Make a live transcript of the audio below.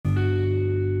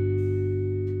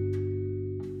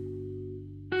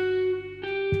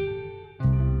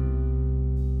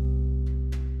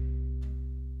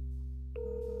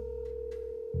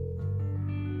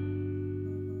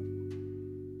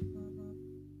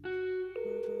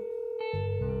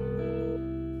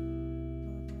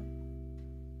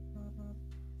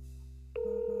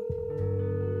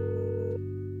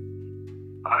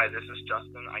Hi, this is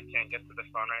Justin. I can't get to the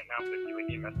phone right now, but if you leave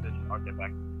me a message, I'll get back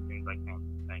to you as soon as I can.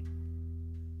 Thanks.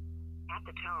 At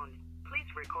the tone, please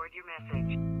record your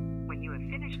message. When you have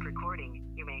finished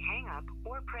recording, you may hang up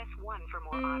or press 1 for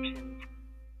more options.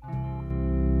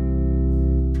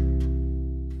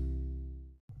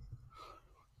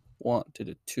 One to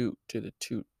the two, to the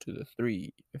two, to the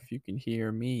three. If you can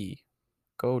hear me,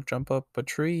 go jump up a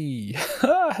tree.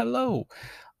 Hello.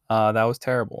 That was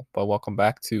terrible, but welcome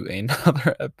back to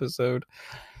another episode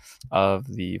of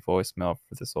the voicemail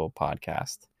for this old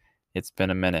podcast. It's been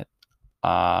a minute.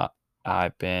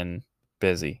 I've been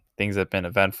busy. Things have been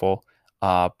eventful.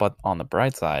 But on the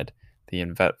bright side, the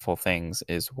eventful things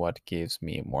is what gives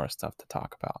me more stuff to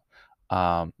talk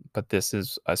about. But this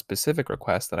is a specific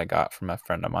request that I got from a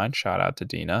friend of mine. Shout out to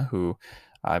Dina, who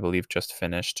I believe just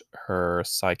finished her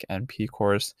Psych NP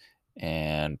course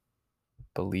and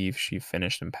believe she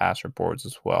finished and passed her boards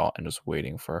as well and just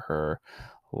waiting for her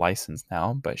license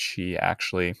now. But she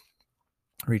actually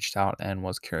reached out and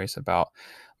was curious about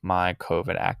my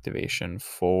COVID activation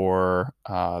for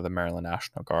the Maryland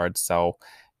National Guard. So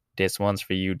this one's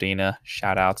for you, Dina.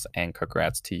 Shout outs and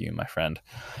congrats to you, my friend.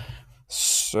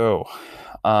 So,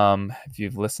 if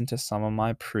you've listened to some of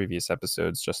my previous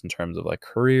episodes, just in terms of like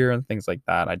career and things like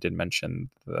that, I did mention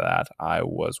that I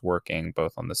was working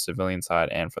both on the civilian side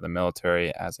and for the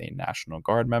military as a National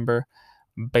Guard member,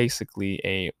 basically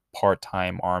a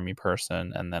part-time Army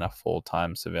person and then a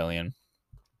full-time civilian.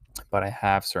 But I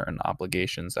have certain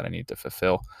obligations that I need to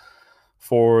fulfill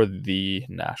for the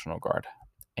National Guard.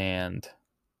 And,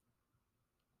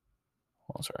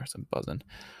 oh, sorry, some buzzing.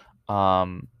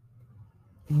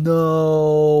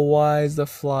 No, why is the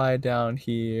fly down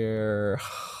here?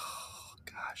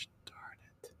 Gosh darn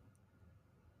it.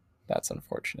 That's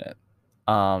unfortunate.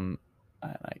 And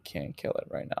I can't kill it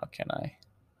right now, can I?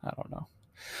 I don't know.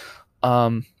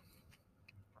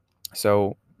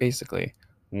 So basically,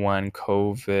 when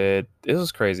COVID, this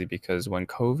was crazy because when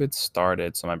COVID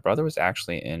started, so my brother was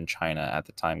actually in China at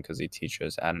the time because he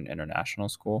teaches at an international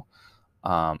school.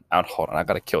 Hold on, I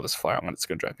gotta kill this fly. It's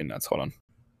gonna drive me nuts. Hold on.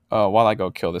 While I go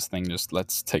kill this thing, just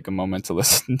let's take a moment to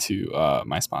listen to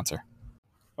my sponsor.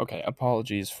 Okay,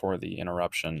 apologies for the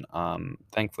interruption.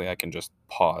 Thankfully I can just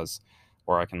pause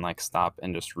or I can like stop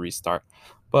and just restart.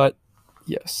 But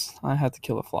yes, I had to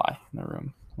kill a fly in the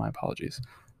room. My apologies.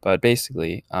 But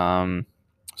basically, so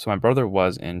my brother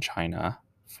was in China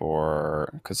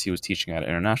because he was teaching at an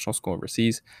international school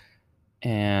overseas,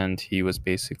 and he was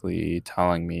basically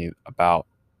telling me about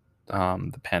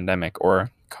the pandemic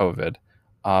or COVID.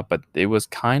 But it was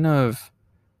kind of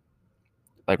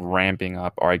like ramping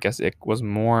up, or I guess it was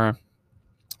more,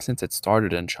 since it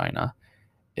started in China,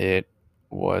 it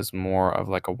was more of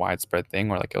like a widespread thing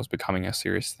where like it was becoming a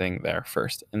serious thing there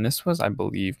first. And this was, I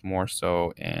believe, more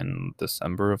so in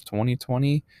December of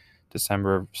 2020,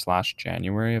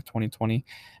 December/January of 2020.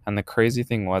 And the crazy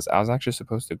thing was I was actually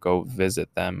supposed to go visit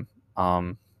them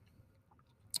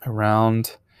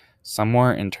around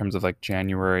somewhere in terms of like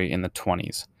January in the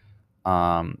 20s.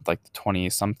 Like the 20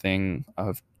 something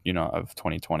of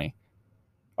 2020.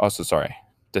 Also, sorry,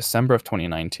 December of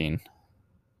 2019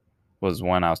 was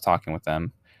when I was talking with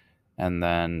them, and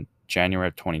then January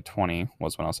of 2020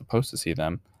 was when I was supposed to see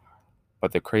them.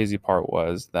 But the crazy part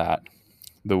was that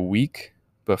the week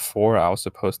before I was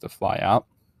supposed to fly out,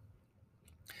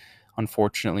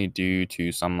 unfortunately, due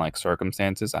to some like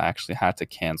circumstances, I actually had to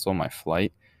cancel my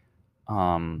flight.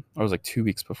 It was like 2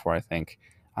 weeks before, I think.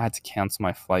 I had to cancel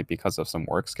my flight because of some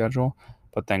work schedule.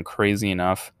 But then, crazy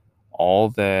enough, all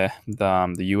the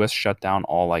U.S. shut down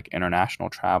all like international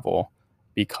travel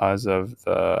because of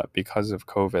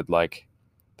COVID. Like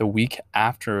the week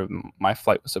after my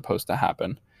flight was supposed to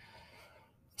happen.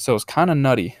 So it's kind of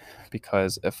nutty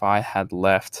because if I had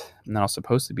left and I was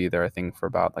supposed to be there, I think for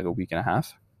about like a week and a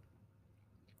half,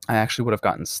 I actually would have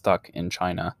gotten stuck in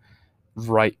China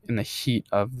right in the heat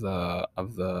of the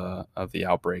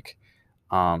outbreak.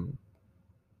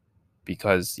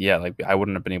 Because like I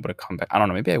wouldn't have been able to come back. I don't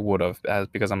know, maybe I would have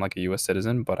because I'm like a US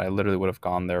citizen, but I literally would have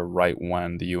gone there right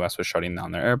when the US was shutting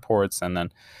down their airports, and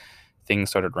then things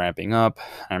started ramping up.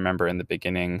 I remember in the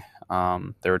beginning,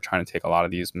 they were trying to take a lot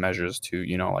of these measures to,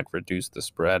 like reduce the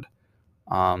spread.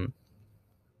 And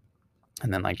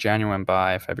then like January went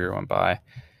by, February went by.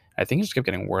 I think it just kept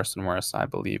getting worse and worse, I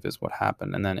believe is what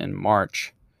happened. And then in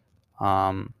March,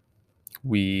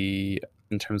 we,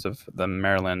 in terms of the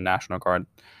Maryland National Guard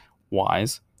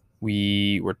wise,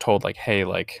 we were told like, hey,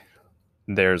 like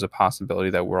there's a possibility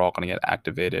that we're all going to get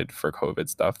activated for COVID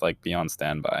stuff, like be on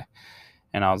standby.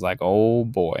 And I was like, oh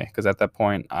boy, because at that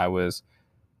point I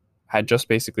had just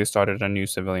basically started a new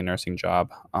civilian nursing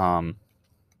job.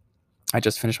 I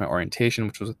just finished my orientation,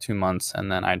 which was 2 months,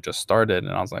 and then I just started,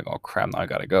 and I was like, oh crap, now I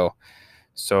gotta go.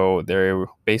 So they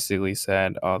basically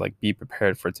said, like, be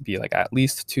prepared for it to be like at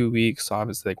least 2 weeks. So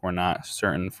obviously, like, we're not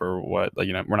certain for what, like,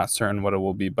 we're not certain what it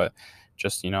will be, but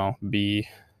just, be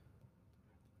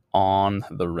on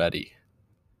the ready.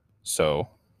 So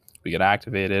we get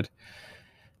activated.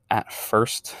 At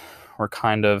first, we're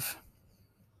kind of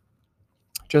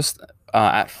just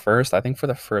at first, I think for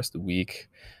the first week,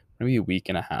 maybe a week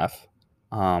and a half,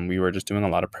 we were just doing a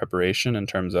lot of preparation in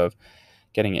terms of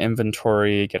getting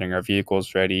inventory, getting our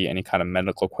vehicles ready, any kind of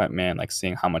medical equipment, like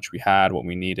seeing how much we had, what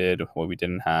we needed, what we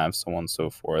didn't have, so on and so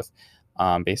forth.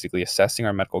 Basically, assessing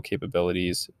our medical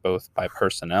capabilities, both by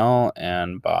personnel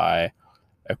and by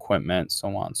equipment,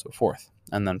 so on and so forth.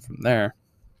 And then from there,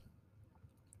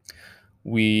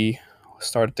 we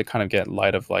started to kind of get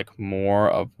light of like more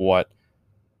of what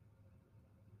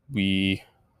we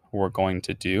were going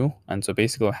to do. And so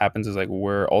basically what happens is like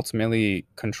we're ultimately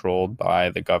controlled by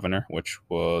the governor, which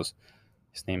was,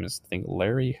 his name is, I think,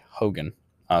 Larry Hogan.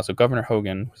 So Governor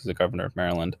Hogan, who's the governor of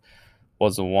Maryland,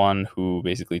 was the one who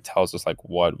basically tells us like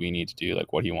what we need to do,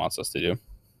 like what he wants us to do.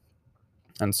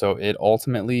 And so it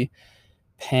ultimately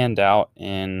panned out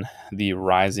in the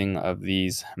rising of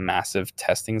these massive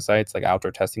testing sites, like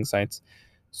outdoor testing sites.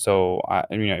 So,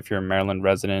 if you're a Maryland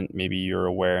resident, maybe you're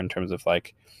aware in terms of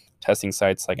like testing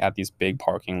sites, like at these big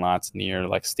parking lots near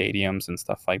like stadiums and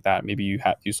stuff like that. Maybe you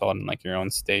saw it in like your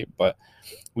own state, but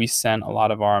we sent a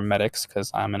lot of our medics, because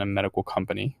I'm in a medical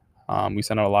company. We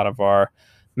sent a lot of our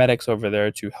medics over there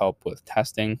to help with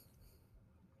testing.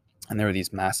 And there were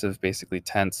these massive, basically,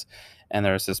 tents, and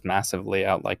there was this massive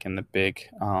layout, like in the big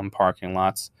parking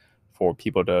lots, for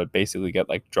people to basically get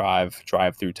like drive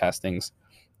through testings.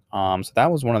 So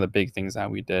that was one of the big things that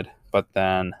we did. But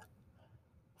then,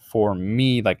 for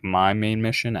me, like my main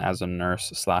mission as a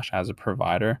nurse slash as a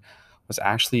provider was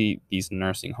actually these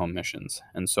nursing home missions.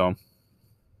 And so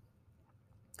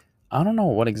I don't know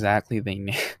what exactly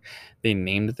they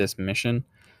named this mission.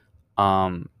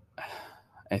 Um,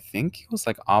 I think it was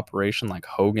like Operation like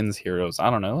Hogan's Heroes. I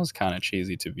don't know. It was kind of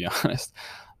cheesy, to be honest.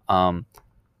 Um,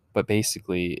 but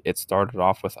basically, it started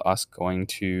off with us going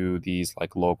to these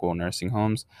like local nursing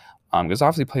homes, because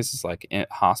obviously places like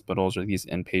hospitals or these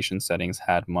inpatient settings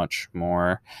had much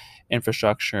more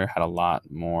infrastructure, had a lot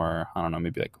more, I don't know,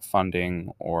 maybe like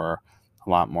funding or a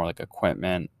lot more like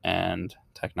equipment and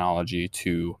technology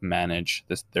to manage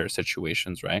their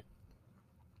situations, right?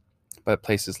 But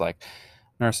places like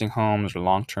nursing homes or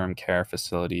long-term care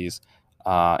facilities,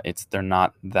 they're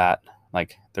not that,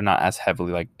 like, they're not as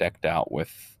heavily like decked out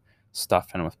with stuff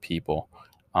and with people.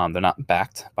 They're not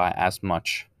backed by as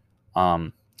much.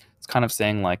 It's kind of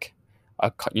saying like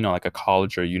like a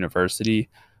college or university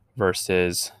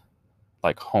versus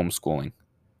like homeschooling.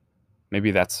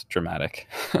 Maybe that's dramatic.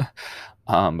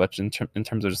 But in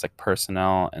terms of just like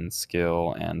personnel and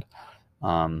skill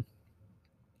um,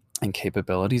 and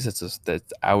capabilities, it's just that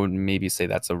I would maybe say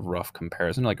that's a rough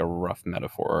comparison, like a rough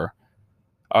metaphor,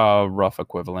 a rough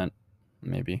equivalent,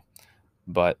 maybe.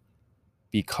 But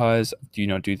because, due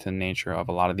to the nature of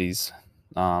a lot of these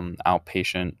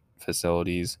outpatient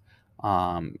facilities,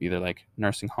 either like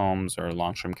nursing homes or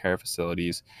long-term care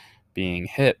facilities being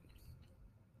hit,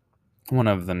 one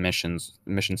of the mission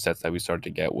sets that we started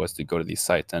to get was to go to these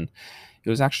sites. And it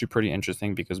was actually pretty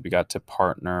interesting because we got to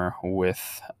partner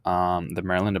with the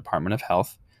Maryland Department of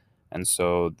Health. And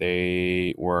so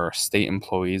they were state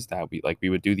employees that we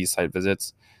would do these site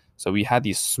visits. So we had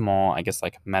these small, I guess,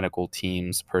 like medical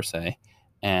teams per se,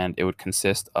 and it would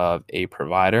consist of a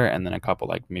provider and then a couple,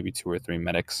 like maybe 2 or 3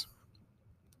 medics.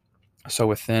 So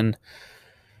within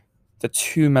the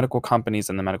 2 medical companies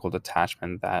and the medical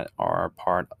detachment that are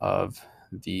part of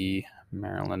the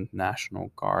Maryland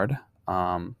National Guard,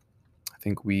 I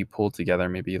think we pulled together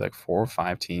maybe like 4 or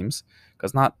 5 teams,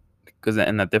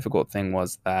 and the difficult thing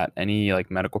was that any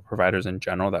like medical providers in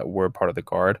general that were part of the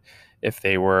Guard, if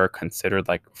they were considered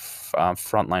like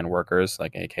frontline workers,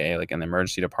 like AKA like in the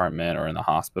emergency department or in the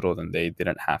hospital, then they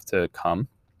didn't have to come.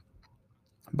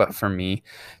 But for me,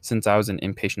 since I was in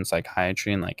inpatient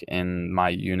psychiatry and like in my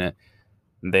unit,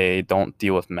 they don't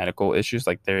deal with medical issues.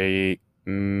 Like they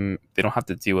don't have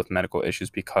to deal with medical issues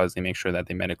because they make sure that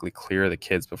they medically clear the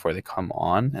kids before they come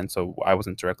on. And so I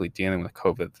wasn't directly dealing with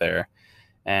COVID there.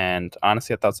 And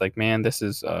honestly, I thought it's like, man, this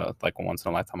is like a once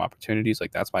in a lifetime opportunity. So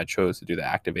like that's why I chose to do the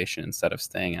activation instead of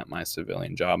staying at my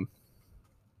civilian job.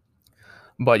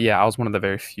 But yeah, I was one of the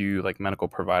very few like medical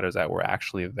providers that were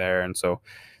actually there. And so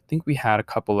I think we had a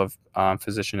couple of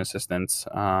physician assistants.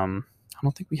 I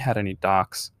don't think we had any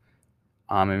docs,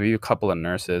 and maybe a couple of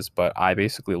nurses, but I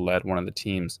basically led one of the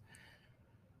teams.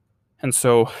 And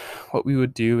so what we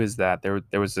would do is that there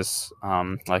was this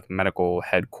like medical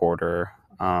headquarter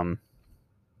that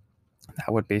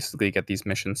would basically get these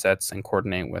mission sets and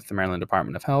coordinate with the Maryland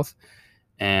Department of Health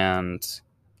and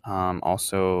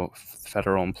also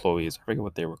federal employees. I forget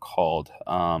what they were called.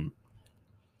 The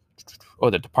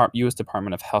U.S.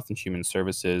 Department of Health and Human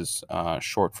Services,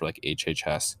 short for like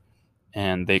HHS.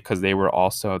 And because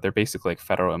they're basically like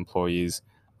federal employees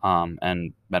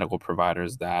and medical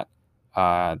providers that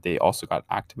they also got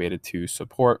activated to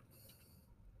support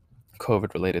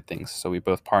COVID related things. So we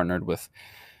both partnered with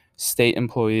state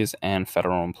employees and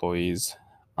federal employees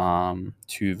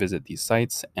to visit these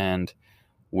sites. And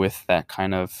with that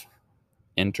kind of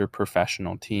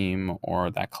interprofessional team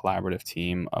or that collaborative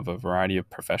team of a variety of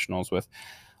professionals with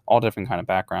all different kind of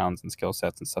backgrounds and skill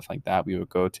sets and stuff like that, we would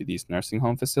go to these nursing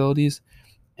home facilities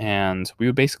and we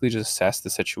would basically just assess the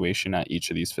situation at each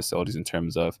of these facilities in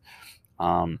terms of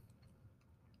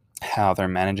how they're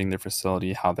managing their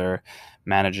facility, how they're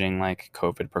managing like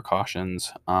COVID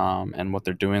precautions, and what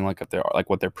they're doing, like if they're like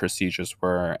what their procedures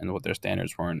were and what their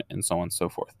standards were, and so on and so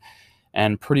forth.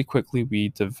 And pretty quickly, we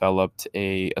developed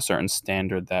a certain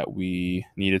standard that we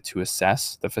needed to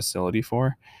assess the facility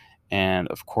for. And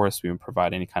of course, we would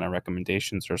provide any kind of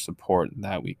recommendations or support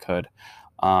that we could.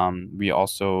 We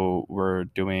also were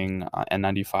doing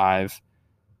N95,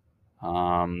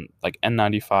 like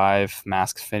N95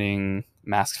 mask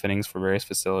fittings for various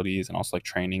facilities, and also like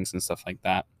trainings and stuff like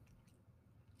that.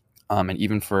 And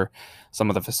even for some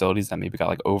of the facilities that maybe got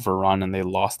like overrun and they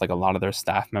lost like a lot of their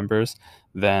staff members,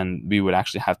 then we would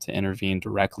actually have to intervene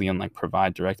directly and like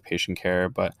provide direct patient care.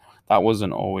 But that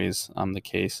wasn't always the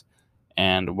case.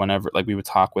 And whenever like we would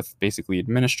talk with basically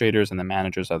administrators and the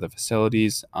managers of the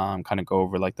facilities, kind of go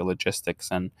over like the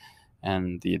logistics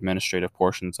and the administrative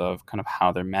portions of kind of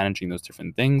how they're managing those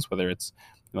different things, whether it's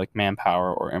like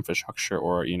manpower or infrastructure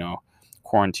or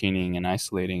quarantining and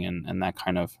isolating and that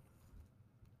kind of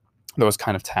those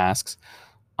kind of tasks.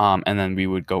 And then we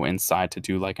would go inside to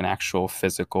do like an actual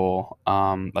physical,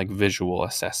 like visual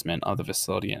assessment of the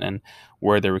facility and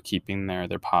where they were keeping their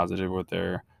positive or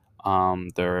their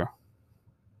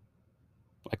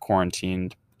like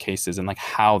quarantined cases and like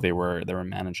how they were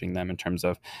managing them in terms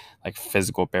of like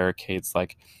physical barricades.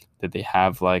 Like, did they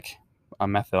have like a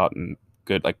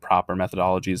good like proper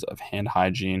methodologies of hand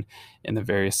hygiene in the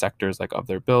various sectors like of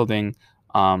their building?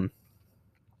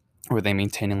 Were they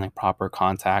maintaining like proper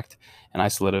contact and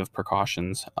isolative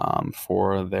precautions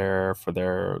for their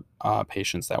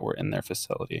patients that were in their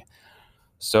facility?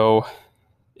 So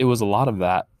it was a lot of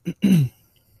that.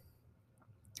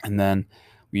 And then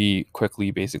we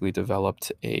quickly basically developed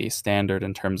a standard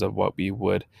in terms of what we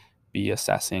would be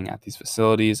assessing at these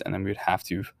facilities, and then we would have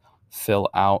to fill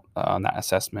out that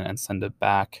assessment and send it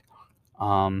back.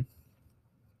 And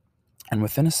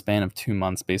within a span of 2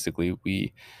 months, basically,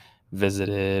 we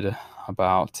visited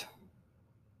about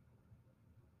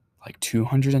like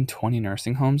 220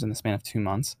 nursing homes in the span of 2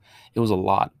 months. It was a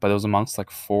lot, but it was amongst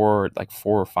like four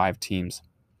or five teams.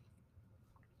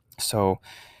 So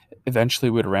eventually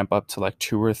we'd ramp up to like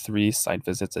 2 or 3 site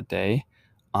visits a day,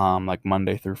 like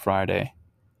Monday through Friday.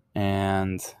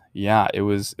 And yeah, it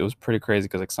was pretty crazy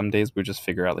because like some days we just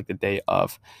figure out like the day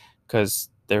of, because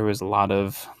there was a lot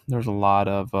of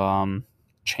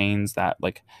chains that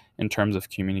like in terms of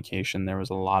communication, there was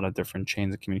a lot of different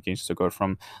chains of communication to go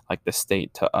from like the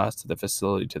state to us to the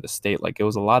facility to the state. Like it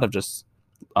was a lot of just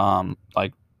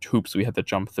like hoops we had to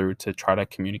jump through to try to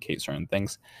communicate certain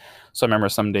things. So I remember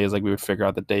some days like we would figure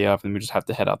out the day of and we just have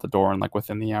to head out the door and like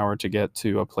within the hour to get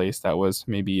to a place that was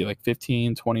maybe like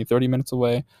 15, 20, 30 minutes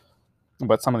away.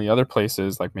 But some of the other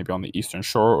places, like maybe on the Eastern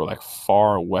Shore or like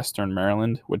far Western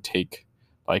Maryland, would take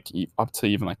like up to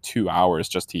even like 2 hours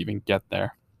just to even get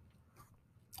there.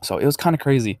 So it was kind of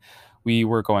crazy. We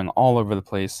were going all over the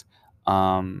place.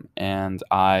 And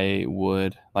I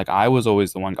was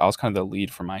always the one, I was kind of the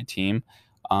lead for my team.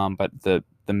 But the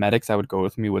medics that would go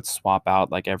with me would swap out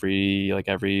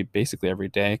basically every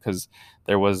day because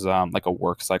there was like a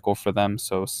work cycle for them.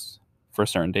 So for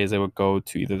certain days, they would go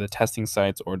to either the testing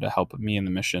sites or to help me in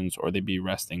the missions, or they'd be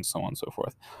resting, so on and so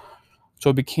forth. So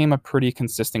it became a pretty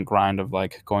consistent grind of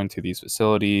like going to these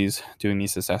facilities, doing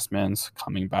these assessments,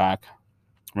 coming back,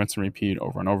 rinse and repeat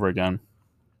over and over again.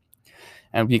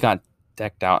 And we got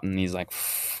decked out in these like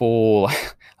full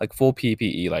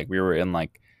PPE. Like we were in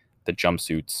like the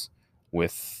jumpsuits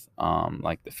with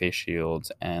like the face shields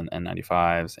and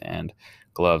N95s and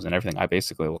gloves and everything. I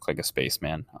basically look like a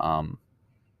spaceman.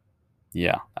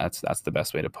 Yeah, that's the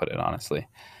best way to put it, honestly.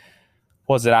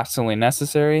 Was it absolutely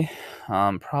necessary?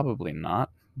 Probably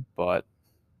not. But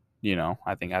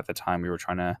I think at the time we were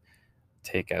trying to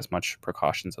take as much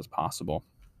precautions as possible.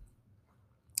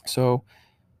 So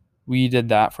we did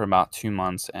that for about 2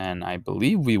 months, and I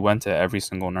believe we went to every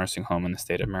single nursing home in the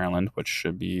state of Maryland, which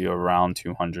should be around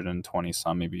 220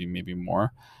 some, maybe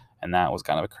more. And that was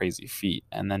kind of a crazy feat.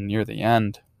 And then near the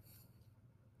end,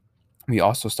 we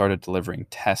also started delivering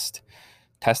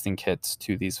testing kits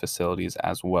to these facilities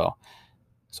as well.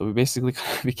 So we basically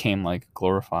kind of became like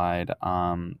glorified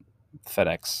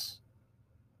FedEx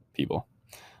people.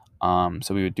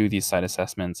 So we would do these site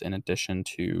assessments in addition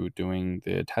to doing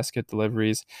the test kit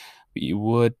deliveries. We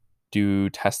would do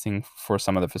testing for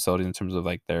some of the facilities in terms of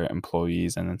like their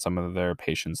employees and then some of their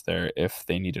patients there if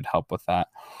they needed help with that.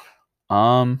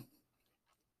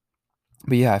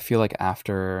 But yeah, I feel like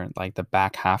after like the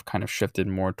back half kind of shifted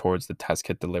more towards the test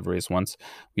kit deliveries once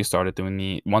we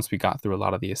got through a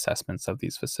lot of the assessments of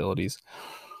these facilities.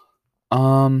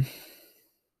 Um,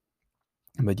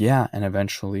 but yeah, and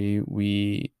eventually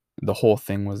the whole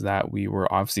thing was that we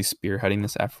were obviously spearheading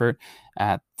this effort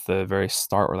at the very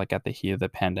start or like at the heat of the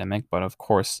pandemic. But of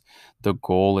course, the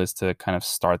goal is to kind of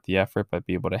start the effort, but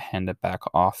be able to hand it back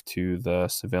off to the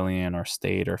civilian or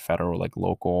state or federal, like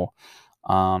local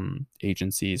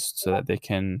agencies so that they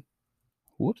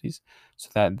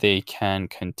can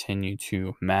continue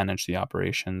to manage the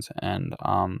operations and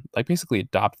like basically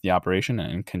adopt the operation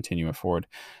and continue it forward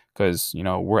because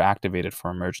we're activated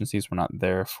for emergencies. We're not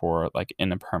there for like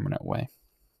in a permanent way.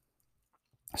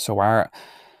 So our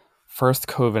first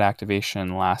COVID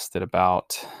activation lasted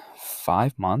about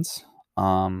 5 months,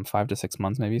 5 to 6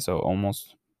 months maybe, so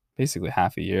almost basically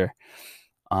half a year.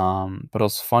 But it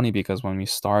was funny because when we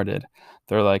started,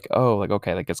 they're like, "Oh, like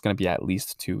okay, like it's gonna be at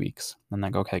least 2 weeks," and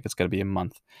like, "Okay, like, it's gonna be a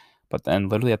month." But then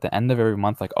literally at the end of every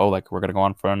month, like, "Oh, like we're gonna go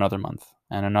on for another month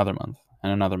and another month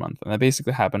and another month," and that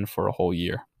basically happened for a whole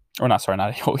year, or not, sorry, not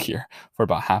a whole year, for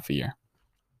about half a year.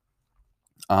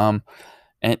 Um,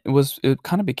 and it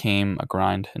kind of became a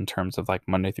grind in terms of like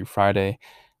Monday through Friday.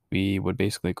 We would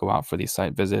basically go out for these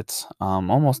site visits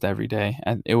almost every day,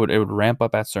 and it would ramp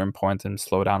up at certain points and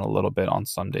slow down a little bit on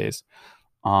some days.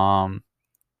 Um,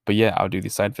 but yeah, I would do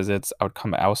these site visits.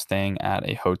 I was staying at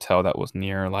a hotel that was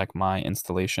near like my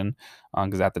installation,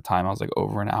 because at the time I was like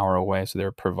over an hour away, so they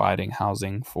were providing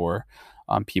housing for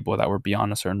people that were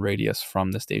beyond a certain radius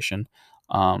from the station.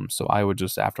 So I would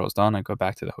just after I was done, I'd go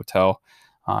back to the hotel.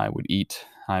 I would eat.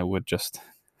 I would just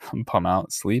bum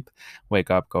out, sleep, wake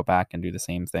up, go back and do the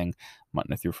same thing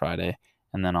Monday through Friday,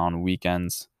 and then on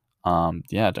weekends,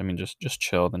 yeah, I mean just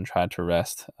chilled and tried to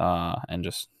rest, and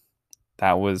just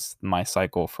that was my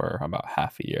cycle for about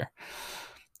half a year.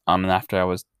 And after I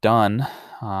was done,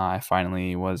 I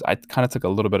kind of took a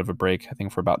little bit of a break. I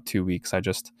think for about 2 weeks, I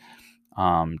just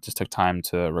took time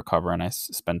to recover and I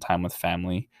spent time with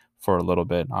family for a little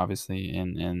bit, obviously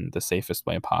in the safest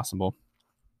way possible.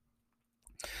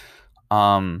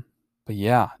 Um, but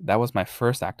yeah, that was my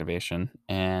first activation,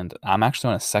 and I'm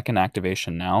actually on a second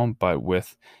activation now, but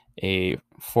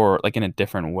for like in a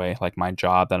different way. Like my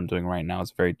job that I'm doing right now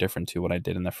is very different to what I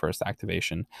did in the first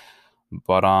activation.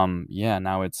 But yeah,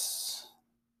 now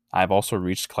I've also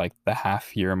reached like the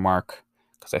half year mark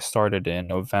because I started in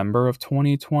November of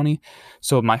 2020.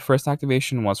 So my first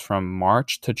activation was from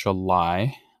March to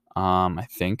July, I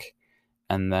think,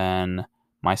 and then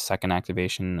my second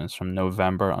activation is from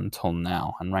November until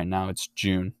now, and right now it's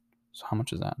June. So how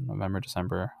much is that? November,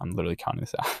 December. I'm literally counting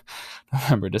this out.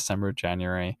 November, December,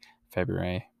 January,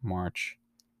 February, March,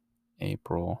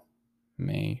 April,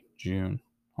 May, June.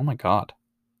 Oh my God.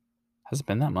 Has it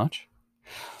been that much?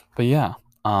 But yeah,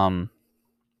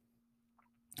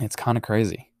 it's kind of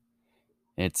crazy.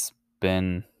 It's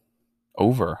been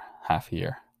over half a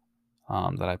year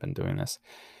that I've been doing this.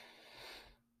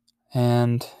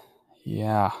 And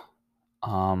yeah,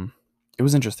 it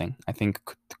was interesting. I think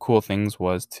the cool things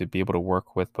was to be able to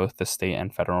work with both the state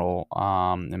and federal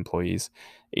employees.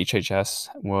 HHS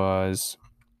was,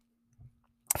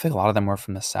 I think a lot of them were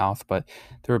from the South, but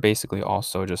they were basically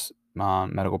also just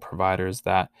medical providers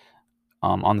that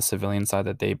on the civilian side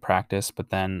that they practice, but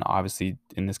then obviously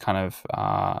in this kind of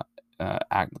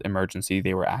emergency,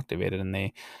 they were activated and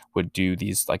they would do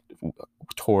these like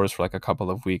tours for like a couple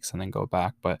of weeks and then go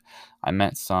back. But I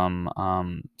met some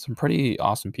pretty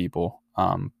awesome people,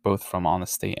 both from on the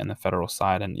state and the federal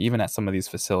side, and even at some of these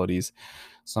facilities,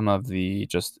 some of the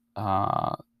just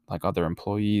like other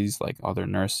employees, like other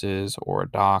nurses or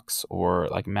docs or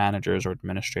like managers or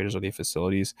administrators of the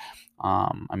facilities.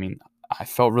 I mean, I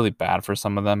felt really bad for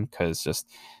some of them because just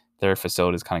their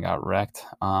facilities kind of got wrecked.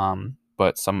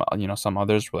 But some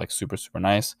others were like super, super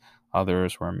nice.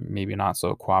 Others were maybe not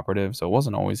so cooperative. So it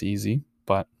wasn't always easy,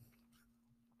 but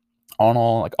all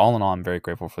in all, I'm very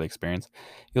grateful for the experience.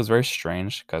 It was very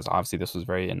strange because obviously this was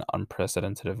very an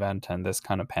unprecedented event, and this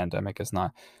kind of pandemic is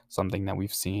not something that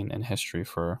we've seen in history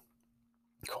for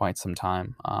quite some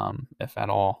time, if at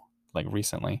all, like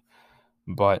recently.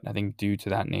 But I think due to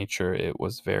that nature, it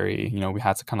was very, we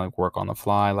had to kind of like work on the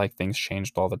fly, like things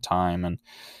changed all the time. And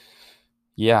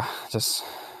yeah, just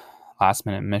last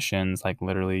minute missions, like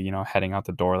literally, heading out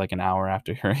the door like an hour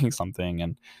after hearing something.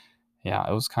 And yeah,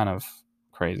 it was kind of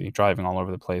crazy driving all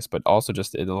over the place, but also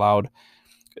just it allowed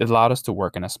us to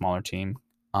work in a smaller team,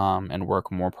 and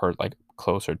work more like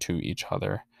closer to each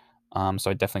other.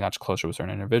 So I definitely got closer with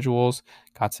certain individuals,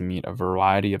 got to meet a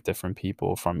variety of different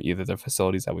people from either the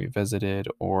facilities that we visited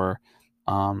or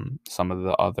some of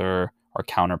the other our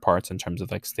counterparts in terms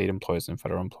of like state employees and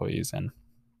federal employees. And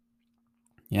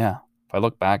yeah, if I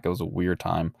look back, it was a weird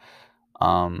time.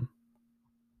 Um,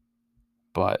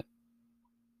 but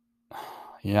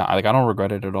yeah, I don't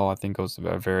regret it at all. I think it was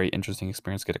a very interesting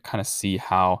experience. Get to kind of see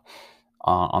how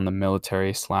on the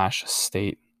military slash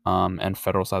state and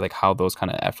federal side, like how those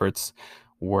kind of efforts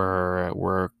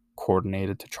were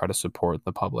coordinated to try to support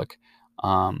the public.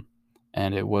 Um,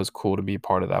 and it was cool to be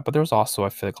part of that. But there was also, I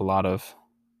feel like, a lot of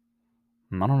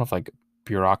I don't know if like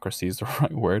bureaucracy is the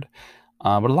right word,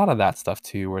 but a lot of that stuff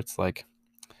too, where it's like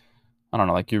I don't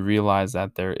know, like you realize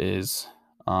that there is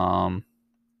I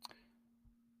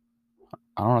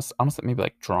don't know, maybe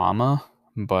like drama,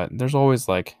 but there's always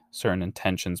like certain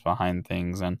intentions behind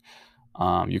things, and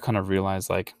you kind of realize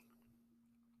like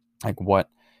what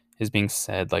is being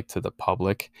said like to the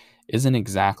public isn't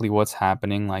exactly what's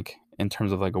happening like in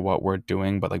terms of like what we're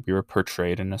doing, but like we were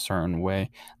portrayed in a certain way,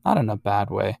 not in a bad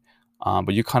way,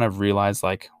 but you kind of realize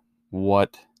like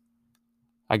what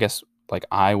I guess like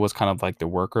I was kind of like the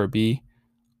worker bee,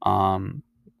 um,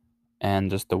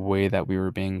 and just the way that we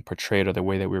were being portrayed or the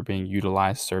way that we were being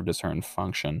utilized served a certain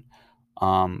function.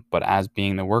 But as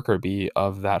being the worker bee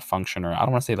of that function, or I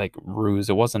don't want to say like ruse,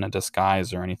 it wasn't a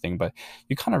disguise or anything, but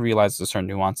you kind of realize the certain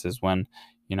nuances when,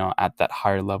 at that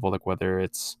higher level, like whether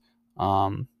it's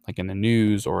like in the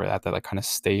news or at that like kind of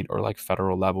state or like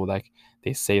federal level, like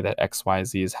they say that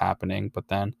XYZ is happening, but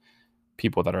then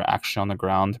people that are actually on the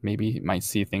ground maybe might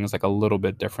see things like a little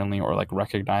bit differently or like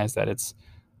recognize that it's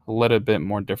a little bit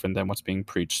more different than what's being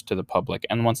preached to the public.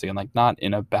 And once again, like not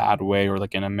in a bad way or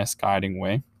like in a misguiding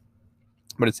way,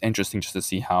 but it's interesting just to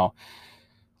see how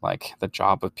like the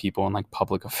job of people in like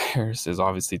public affairs is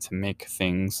obviously to make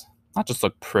things not just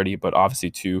look pretty, but obviously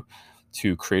to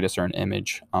create a certain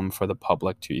image for the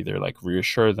public to either like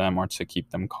reassure them or to keep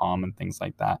them calm and things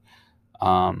like that.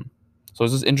 Um, so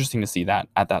it's just interesting to see that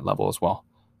at that level as well,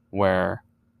 where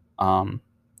um,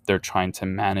 they're trying to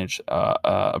manage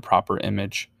a proper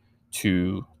image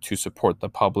to support the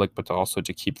public, but also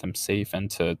to keep them safe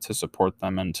and to support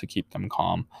them and to keep them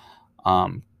calm.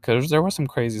 Because there was some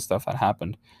crazy stuff that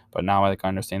happened, but now I like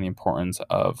understand the importance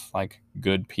of like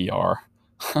good PR.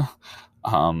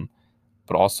 um,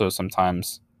 but also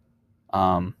sometimes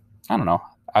I don't know.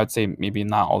 I would say maybe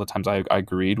not all the times I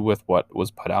agreed with what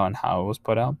was put out and how it was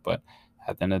put out, but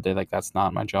at the end of the day, like that's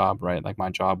not my job, right? Like my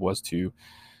job was to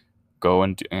go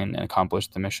and accomplish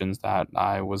the missions that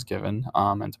I was given,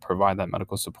 and to provide that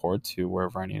medical support to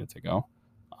wherever I needed to go.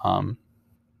 Um,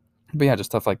 but yeah,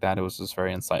 just stuff like that. It was just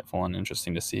very insightful and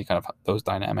interesting to see kind of those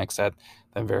dynamics at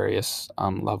the various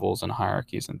levels and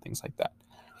hierarchies and things like that.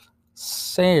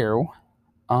 So,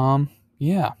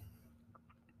 yeah,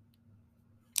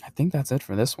 I think that's it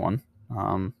for this one.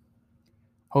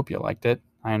 Hope you liked it.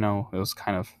 I know it was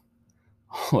kind of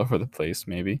all over the place,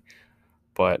 maybe,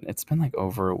 but it's been like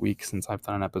over a week since I've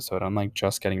done an episode. I'm like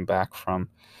just getting back from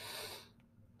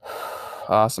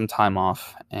some time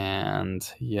off, and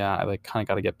yeah, I like kind of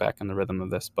got to get back in the rhythm of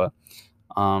this. But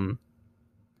um,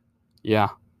 yeah,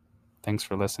 thanks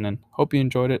for listening. Hope you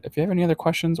enjoyed it. If you have any other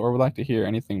questions or would like to hear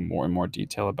anything more in more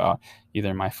detail about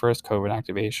either my first COVID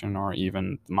activation or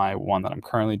even my one that I'm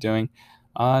currently doing,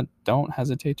 don't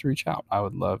hesitate to reach out. I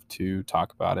would love to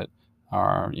talk about it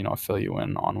or fill you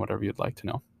in on whatever you'd like to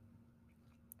know.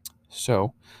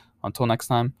 So until next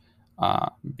time,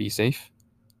 be safe,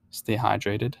 stay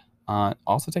hydrated.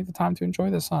 Also, take the time to enjoy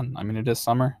the sun. I mean, it is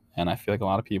summer, and I feel like a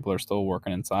lot of people are still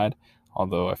working inside.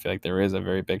 Although I feel like there is a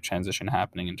very big transition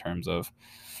happening in terms of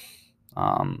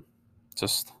um,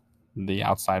 just the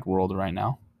outside world right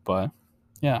now. But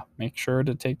yeah, make sure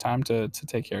to take time to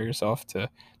take care of yourself, to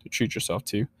treat yourself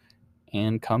too,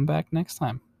 and come back next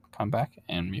time. Come back,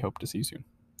 and we hope to see you soon.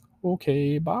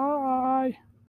 Okay, bye.